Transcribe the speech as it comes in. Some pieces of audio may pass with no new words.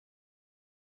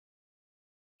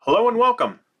Hello and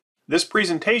welcome. This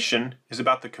presentation is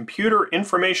about the Computer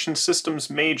Information Systems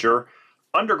Major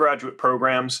undergraduate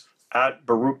programs at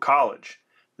Baruch College.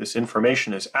 This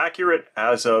information is accurate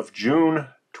as of June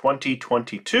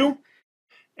 2022,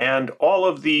 and all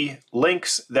of the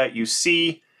links that you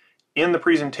see in the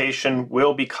presentation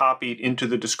will be copied into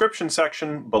the description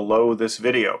section below this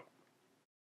video.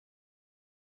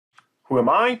 Who am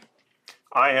I?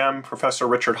 I am Professor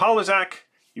Richard Holizak.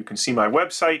 You can see my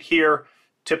website here.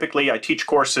 Typically, I teach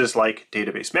courses like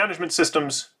database management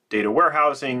systems, data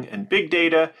warehousing, and big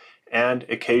data, and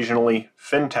occasionally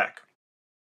fintech.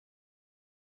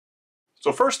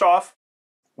 So first off,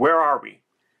 where are we?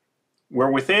 We're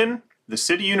within the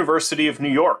City University of New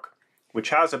York,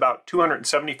 which has about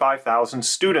 275,000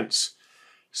 students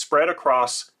spread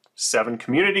across 7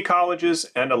 community colleges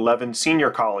and 11 senior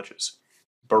colleges.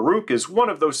 Baruch is one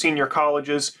of those senior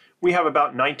colleges. We have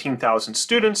about 19,000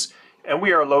 students, and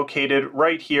we are located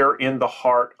right here in the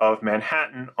heart of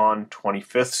Manhattan on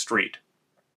 25th Street.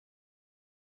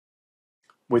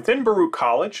 Within Baruch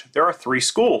College, there are 3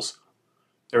 schools.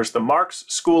 There's the Marx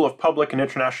School of Public and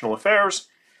International Affairs,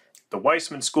 the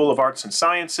Weissman School of Arts and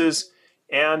Sciences,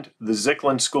 and the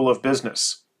Zicklin School of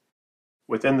Business.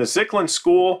 Within the Zicklin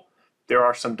School, there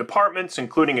are some departments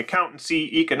including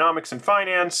accountancy, economics and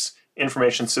finance,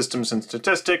 information systems and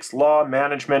statistics, law,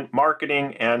 management,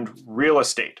 marketing, and real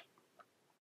estate.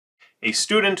 A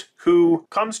student who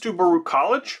comes to Baruch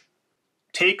College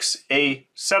takes a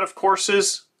set of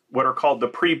courses, what are called the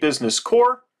pre-business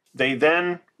core. They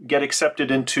then get accepted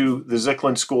into the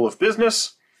Zicklin School of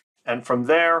Business, and from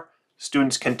there,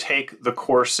 students can take the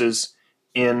courses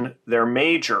in their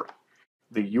major.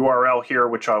 The URL here,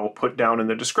 which I will put down in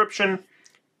the description,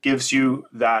 gives you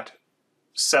that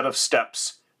set of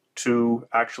steps to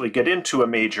actually get into a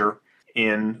major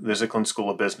in the Zicklin School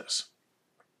of Business.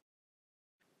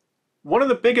 One of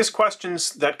the biggest questions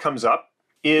that comes up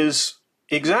is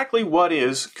exactly what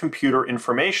is computer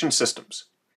information systems?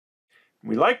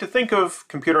 We like to think of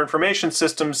computer information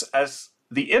systems as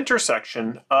the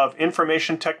intersection of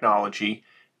information technology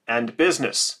and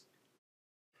business.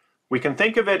 We can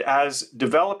think of it as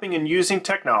developing and using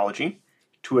technology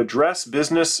to address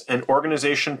business and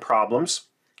organization problems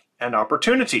and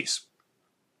opportunities.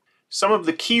 Some of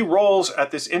the key roles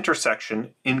at this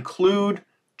intersection include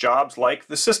jobs like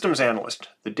the systems analyst,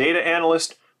 the data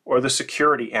analyst, or the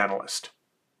security analyst.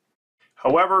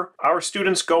 However, our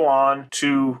students go on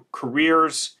to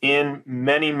careers in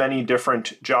many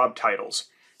different job titles,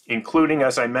 including,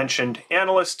 as I mentioned,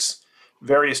 analysts,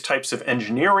 various types of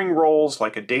engineering roles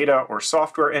like a data or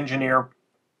software engineer,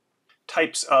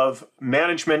 types of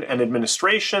management and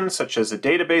administration such as a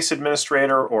database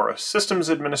administrator or a systems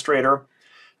administrator,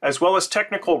 as well as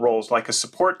technical roles like a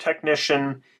support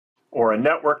technician or a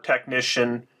network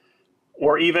technician,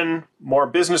 or even more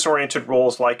business-oriented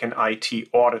roles like an IT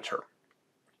auditor.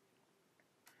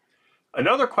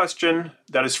 Another question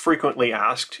that is frequently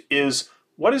asked is,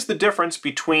 what is the difference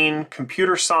between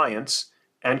computer science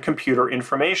and computer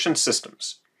information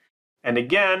systems? And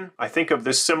again, I think of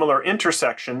this similar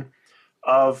intersection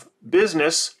of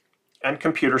business and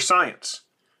computer science.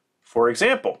 For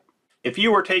example, if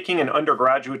you were taking an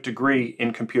undergraduate degree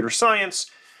in computer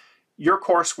science, your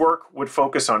coursework would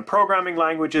focus on programming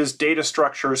languages, data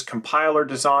structures, compiler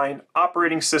design,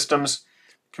 operating systems,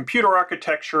 computer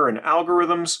architecture, and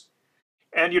algorithms,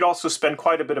 and you'd also spend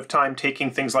quite a bit of time taking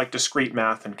things like discrete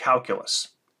math and calculus.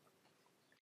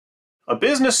 A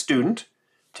business student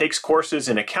takes courses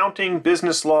in accounting,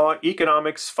 business law,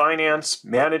 economics, finance,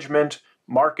 management,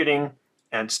 marketing,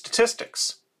 and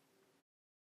statistics.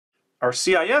 Our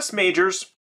CIS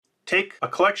majors take a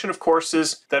collection of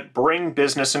courses that bring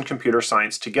business and computer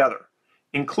science together,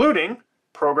 including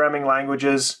programming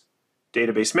languages,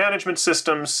 database management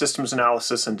systems, systems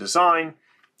analysis and design,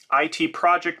 IT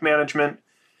project management,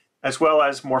 as well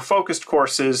as more focused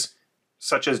courses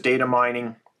such as data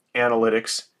mining,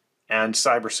 analytics, and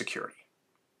cybersecurity.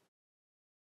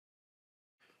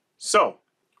 So,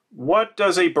 what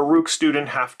does a Baruch student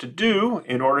have to do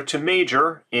in order to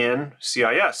major in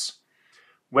CIS?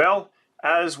 Well,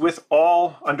 as with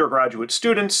all undergraduate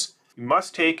students, you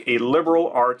must take a liberal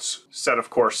arts set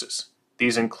of courses.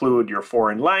 These include your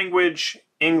foreign language,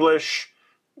 English,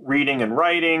 reading and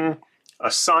writing,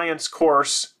 a science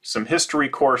course, some history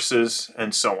courses,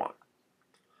 and so on.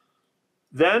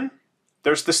 Then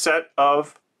there's the set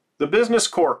of the business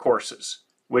core courses,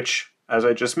 which, as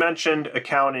I just mentioned,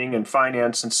 accounting and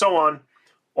finance and so on,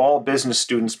 all business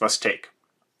students must take.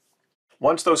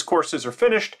 Once those courses are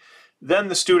finished, then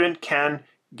the student can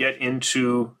get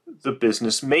into the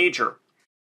business major.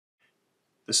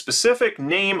 The specific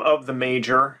name of the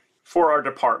major for our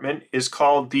department is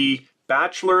called the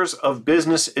Bachelor's of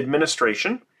Business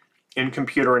Administration in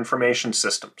Computer Information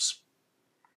Systems.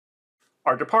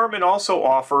 Our department also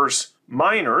offers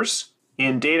minors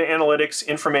in Data Analytics,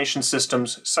 Information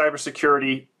Systems,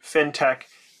 Cybersecurity, FinTech,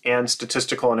 and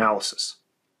Statistical Analysis.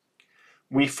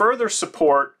 We further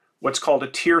support what's called a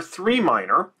Tier 3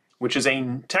 minor, which is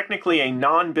technically a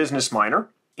non-business minor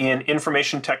in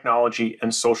Information Technology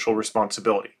and Social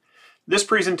Responsibility. This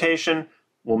presentation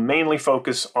will mainly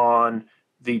focus on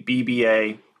the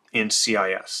BBA in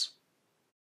CIS.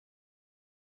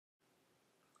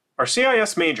 Our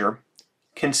CIS major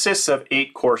consists of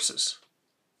 8 courses.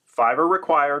 5 are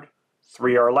required,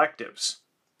 3 are electives.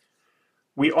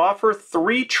 We offer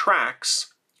 3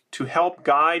 tracks to help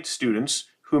guide students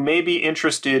who may be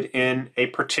interested in a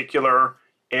particular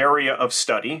area of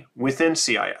study within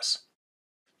CIS.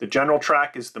 The general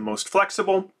track is the most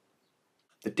flexible.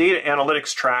 The data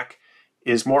analytics track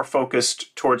is more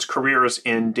focused towards careers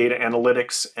in data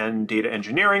analytics and data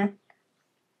engineering.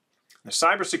 The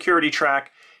cybersecurity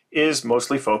track is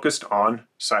mostly focused on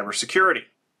cybersecurity.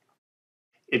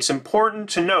 It's important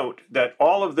to note that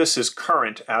all of this is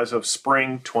current as of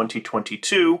spring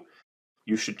 2022.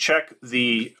 You should check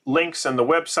the links and the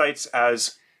websites,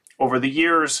 as over the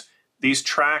years, these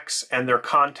tracks and their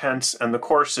contents and the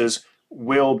courses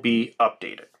will be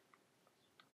updated.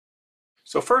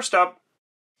 So first up,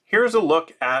 here's a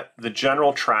look at the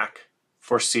general track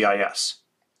for CIS.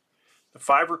 The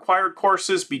 5 required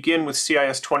courses begin with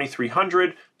CIS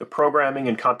 2300, the Programming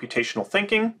and Computational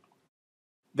Thinking.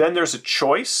 Then there's a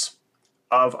choice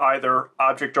of either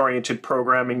object-oriented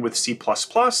programming with C++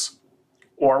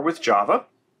 or with Java,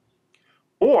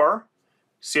 or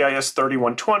CIS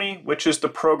 3120, which is the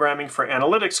Programming for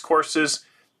Analytics courses,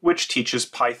 which teaches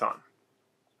Python.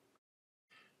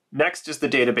 Next is the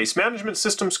Database Management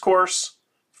Systems course,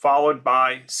 followed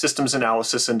by Systems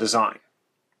Analysis and Design.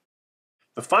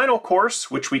 The final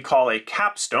course, which we call a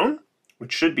capstone,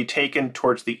 which should be taken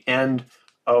towards the end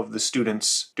of the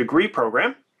student's degree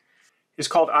program, is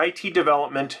called IT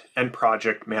Development and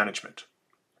Project Management.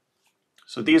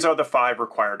 So these are the 5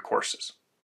 required courses.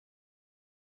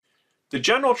 The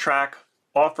general track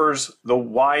offers the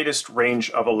widest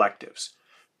range of electives.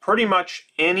 Pretty much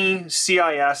any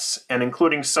CIS, and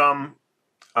including some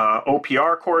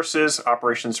OPR courses,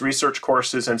 Operations Research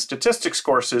courses, and Statistics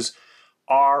courses,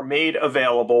 are made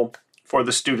available for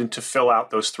the student to fill out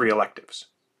those 3 electives.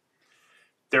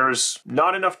 There's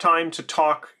not enough time to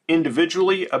talk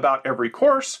individually about every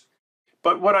course,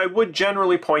 but what I would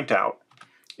generally point out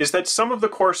is that some of the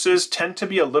courses tend to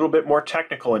be a little bit more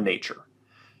technical in nature.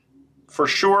 For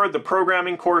sure, the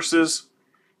programming courses,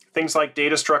 things like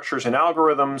data structures and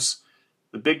algorithms,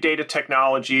 the big data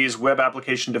technologies, web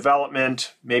application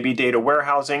development, maybe data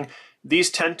warehousing, these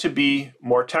tend to be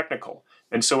more technical.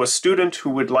 And so a student who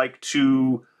would like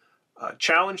to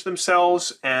challenge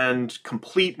themselves and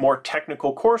complete more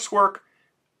technical coursework,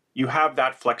 you have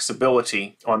that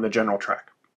flexibility on the general track.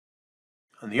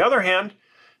 On the other hand,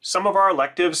 some of our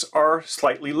electives are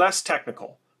slightly less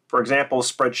technical. For example,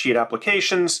 spreadsheet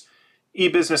applications,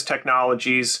 e-business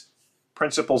technologies,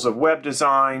 principles of web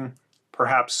design,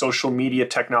 perhaps social media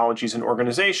technologies and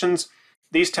organizations.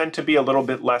 These tend to be a little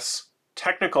bit less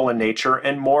technical in nature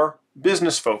and more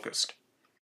business focused.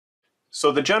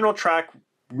 So the general track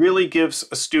really gives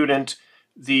a student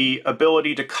the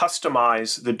ability to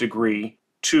customize the degree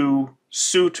to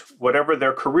suit whatever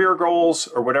their career goals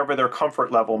or whatever their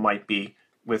comfort level might be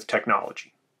with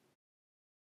technology.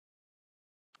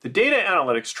 The data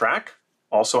analytics track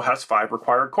also has 5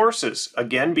 required courses,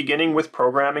 again beginning with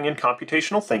Programming and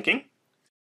Computational Thinking,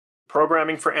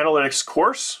 Programming for Analytics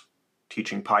course,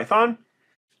 teaching Python,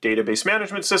 Database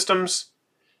Management Systems,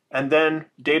 and then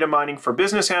Data Mining for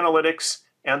Business Analytics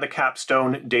and the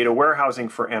capstone Data Warehousing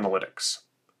for Analytics.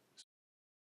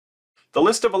 The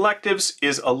list of electives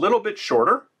is a little bit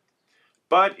shorter,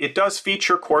 but it does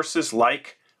feature courses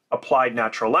like Applied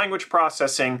Natural Language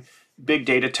Processing, Big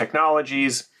Data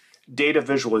Technologies, Data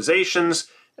Visualizations,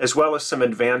 as well as some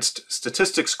advanced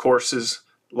statistics courses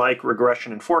like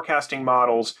Regression and Forecasting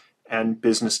Models and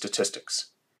Business Statistics.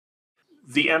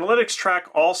 The analytics track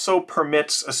also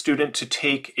permits a student to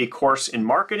take a course in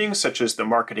marketing, such as the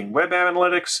Marketing Web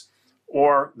Analytics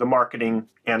or the Marketing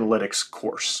Analytics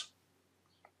course.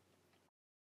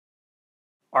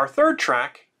 Our third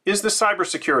track is the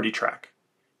Cybersecurity track.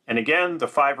 And again, the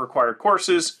 5 required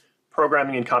courses,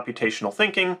 Programming and Computational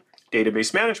Thinking,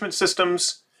 Database Management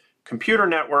Systems, Computer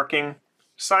Networking,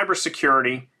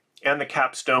 Cybersecurity, and the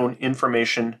capstone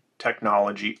Information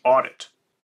Technology Audit.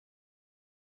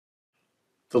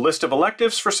 The list of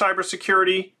electives for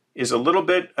cybersecurity is a little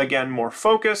bit, again, more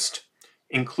focused.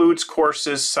 includes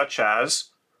courses such as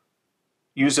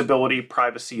usability,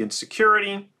 privacy, and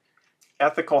security,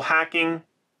 ethical hacking,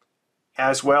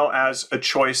 as well as a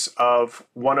choice of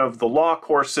one of the law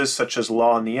courses such as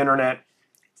law on the internet,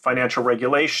 financial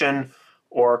regulation,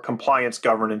 or compliance,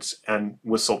 governance, and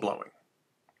whistleblowing.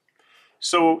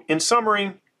 So in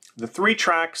summary, the 3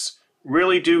 tracks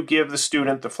really do give the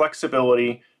student the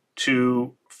flexibility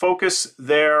to focus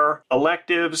their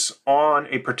electives on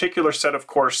a particular set of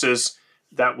courses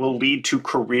that will lead to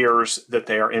careers that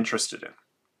they are interested in.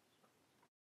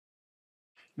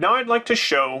 Now I'd like to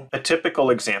show a typical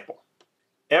example.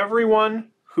 Everyone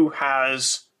who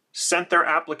has sent their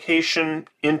application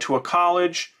into a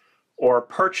college or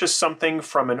purchased something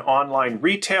from an online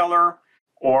retailer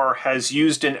or has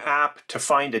used an app to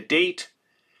find a date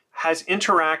has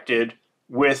interacted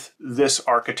with this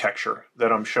architecture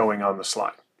that I'm showing on the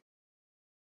slide.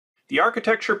 The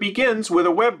architecture begins with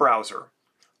a web browser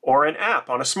or an app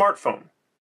on a smartphone.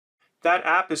 That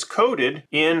app is coded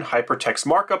in hypertext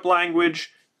markup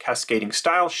language, cascading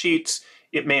style sheets.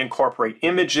 It may incorporate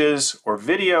images or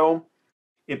video.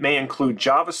 It may include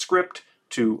JavaScript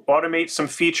to automate some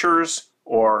features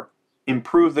or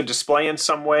improve the display in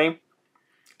some way.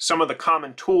 Some of the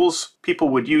common tools people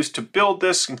would use to build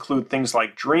this include things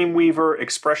like Dreamweaver,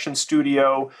 Expression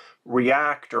Studio,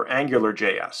 React, or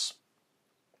AngularJS.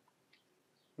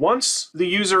 Once the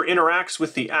user interacts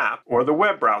with the app or the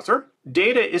web browser,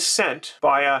 data is sent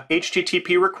via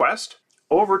HTTP request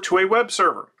over to a web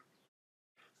server.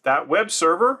 That web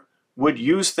server would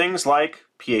use things like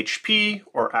PHP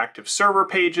or active server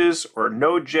pages or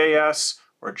Node.js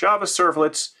or Java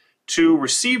servlets to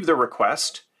receive the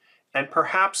request and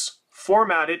perhaps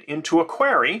format it into a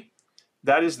query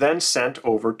that is then sent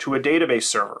over to a database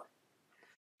server.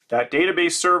 That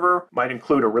database server might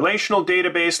include a relational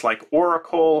database like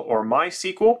Oracle or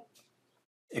MySQL.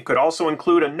 It could also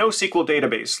include a NoSQL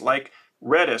database like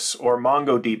Redis or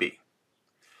MongoDB.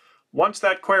 Once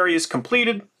that query is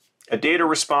completed, a data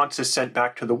response is sent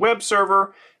back to the web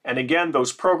server, and again,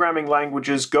 those programming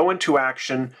languages go into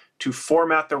action to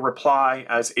format the reply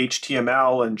as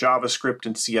HTML and JavaScript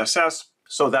and CSS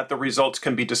so that the results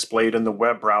can be displayed in the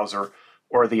web browser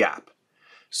or the app.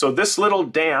 So this little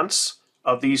dance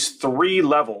of these 3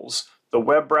 levels, the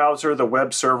web browser, the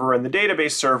web server, and the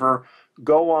database server,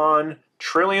 go on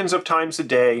trillions of times a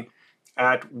day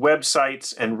at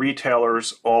websites and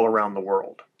retailers all around the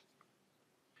world.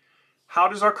 How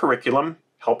does our curriculum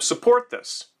help support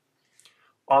this?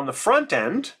 On the front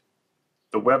end,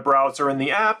 the web browser and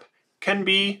the app can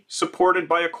be supported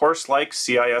by a course like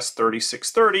CIS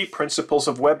 3630, Principles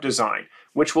of Web Design,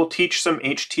 which will teach some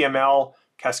HTML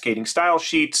cascading style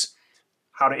sheets,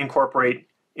 how to incorporate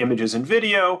images and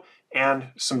video, and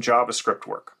some JavaScript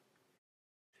work.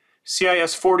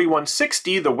 CIS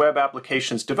 4160, the Web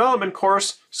Applications Development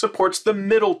course, supports the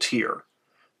middle tier,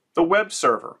 the web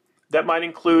server, that might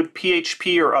include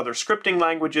PHP or other scripting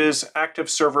languages, active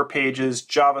server pages,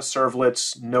 Java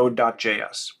servlets,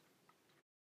 Node.js.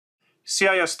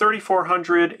 CIS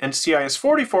 3400 and CIS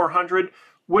 4400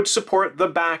 would support the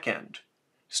back end.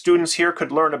 Students here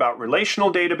could learn about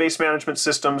relational database management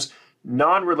systems,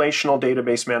 non-relational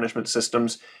database management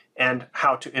systems, and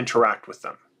how to interact with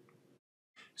them.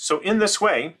 So in this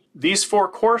way, these 4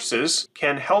 courses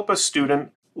can help a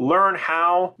student learn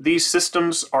how these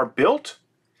systems are built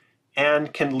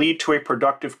and can lead to a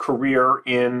productive career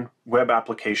in web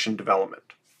application development.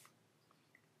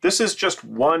 This is just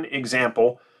one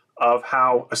example of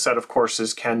how a set of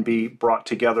courses can be brought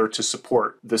together to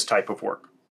support this type of work.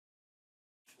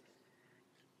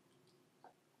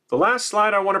 The last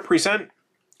slide I want to present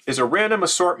is a random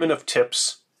assortment of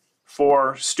tips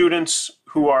for students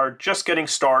who are just getting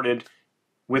started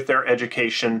with their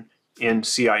education in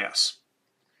CIS.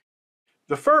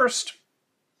 The first,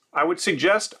 I would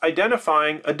suggest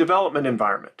identifying a development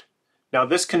environment. Now,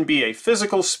 this can be a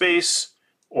physical space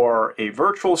or a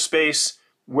virtual space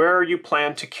where you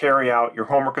plan to carry out your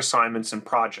homework assignments and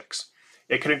projects.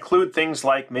 It can include things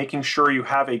like making sure you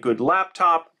have a good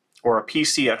laptop or a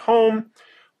PC at home,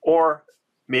 or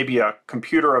maybe a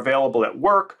computer available at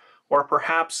work, or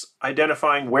perhaps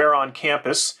identifying where on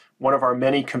campus one of our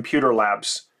many computer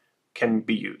labs can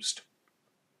be used.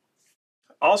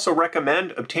 Also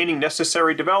recommend obtaining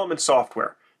necessary development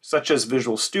software, such as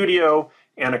Visual Studio,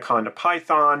 Anaconda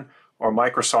Python, or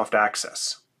Microsoft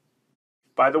Access.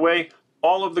 By the way,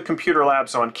 all of the computer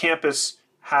labs on campus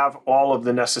have all of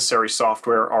the necessary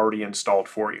software already installed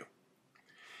for you.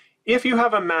 If you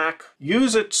have a Mac,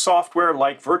 use its software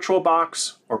like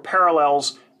VirtualBox or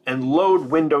Parallels and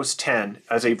load Windows 10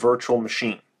 as a virtual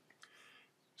machine.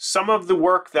 Some of the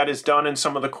work that is done in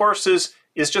some of the courses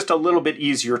is just a little bit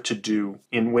easier to do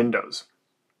in Windows.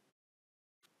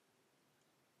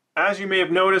 As you may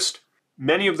have noticed,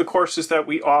 many of the courses that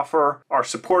we offer are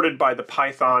supported by the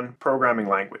Python programming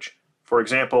language. For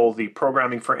example, the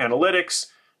Programming for Analytics,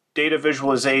 Data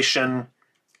Visualization,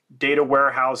 Data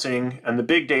Warehousing, and the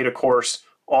Big Data course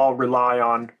all rely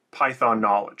on Python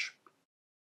knowledge.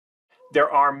 There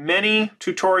are many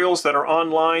tutorials that are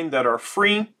online that are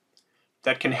free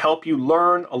that can help you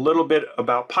learn a little bit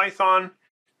about Python.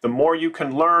 The more you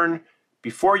can learn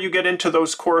before you get into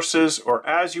those courses or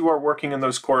as you are working in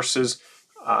those courses,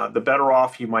 the better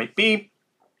off you might be.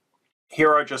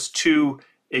 Here are just two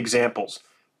examples.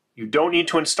 You don't need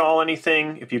to install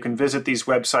anything. If you can visit these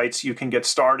websites, you can get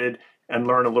started and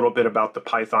learn a little bit about the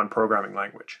Python programming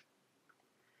language.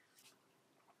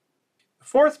 The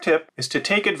fourth tip is to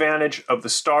take advantage of the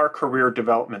STAR Career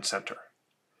Development Center.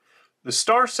 The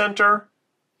STAR Center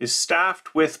is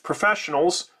staffed with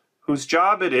professionals whose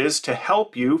job it is to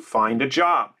help you find a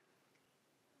job.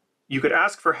 You could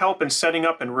ask for help in setting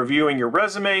up and reviewing your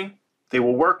resume. They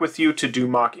will work with you to do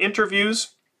mock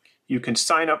interviews. You can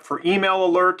sign up for email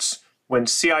alerts when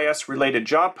CIS-related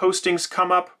job postings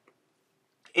come up.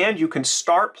 And you can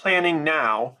start planning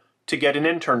now to get an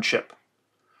internship.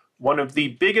 One of the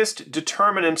biggest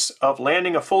determinants of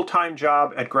landing a full-time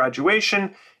job at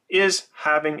graduation is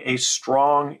having a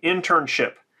strong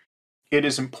internship. It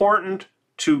is important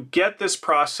to get this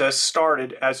process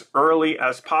started as early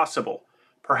as possible,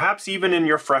 perhaps even in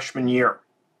your freshman year.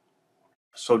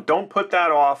 So don't put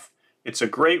that off. It's a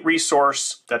great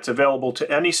resource that's available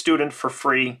to any student for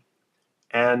free,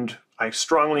 and I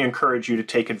strongly encourage you to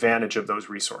take advantage of those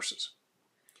resources.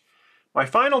 My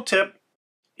final tip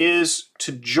is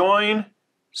to join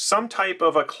some type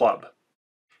of a club.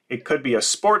 It could be a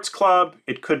sports club,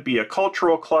 it could be a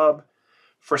cultural club.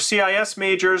 For CIS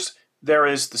majors, there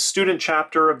is the student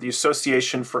chapter of the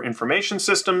Association for Information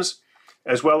Systems,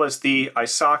 as well as the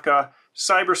ISACA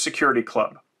Cybersecurity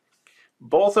Club.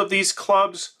 Both of these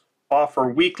clubs offer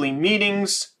weekly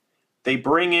meetings. They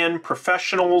bring in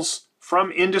professionals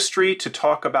from industry to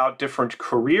talk about different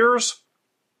careers.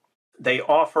 They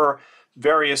offer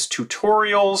various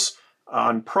tutorials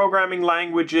on programming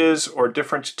languages or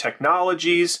different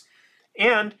technologies,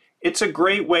 and it's a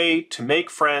great way to make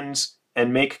friends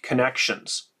and make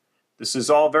connections. This is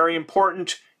all very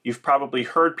important. You've probably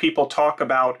heard people talk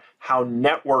about how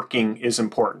networking is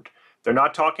important. They're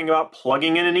not talking about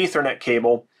plugging in an Ethernet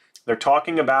cable. They're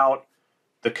talking about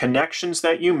the connections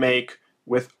that you make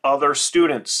with other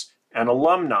students and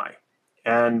alumni.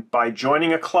 And by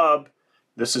joining a club,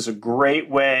 this is a great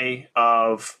way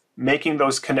of making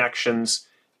those connections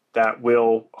that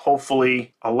will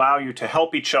hopefully allow you to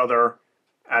help each other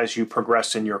as you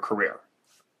progress in your career.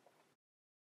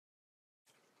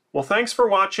 Well, thanks for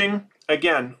watching.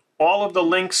 Again, all of the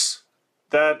links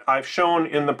that I've shown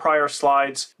in the prior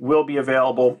slides will be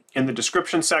available in the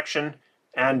description section,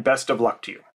 and best of luck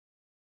to you.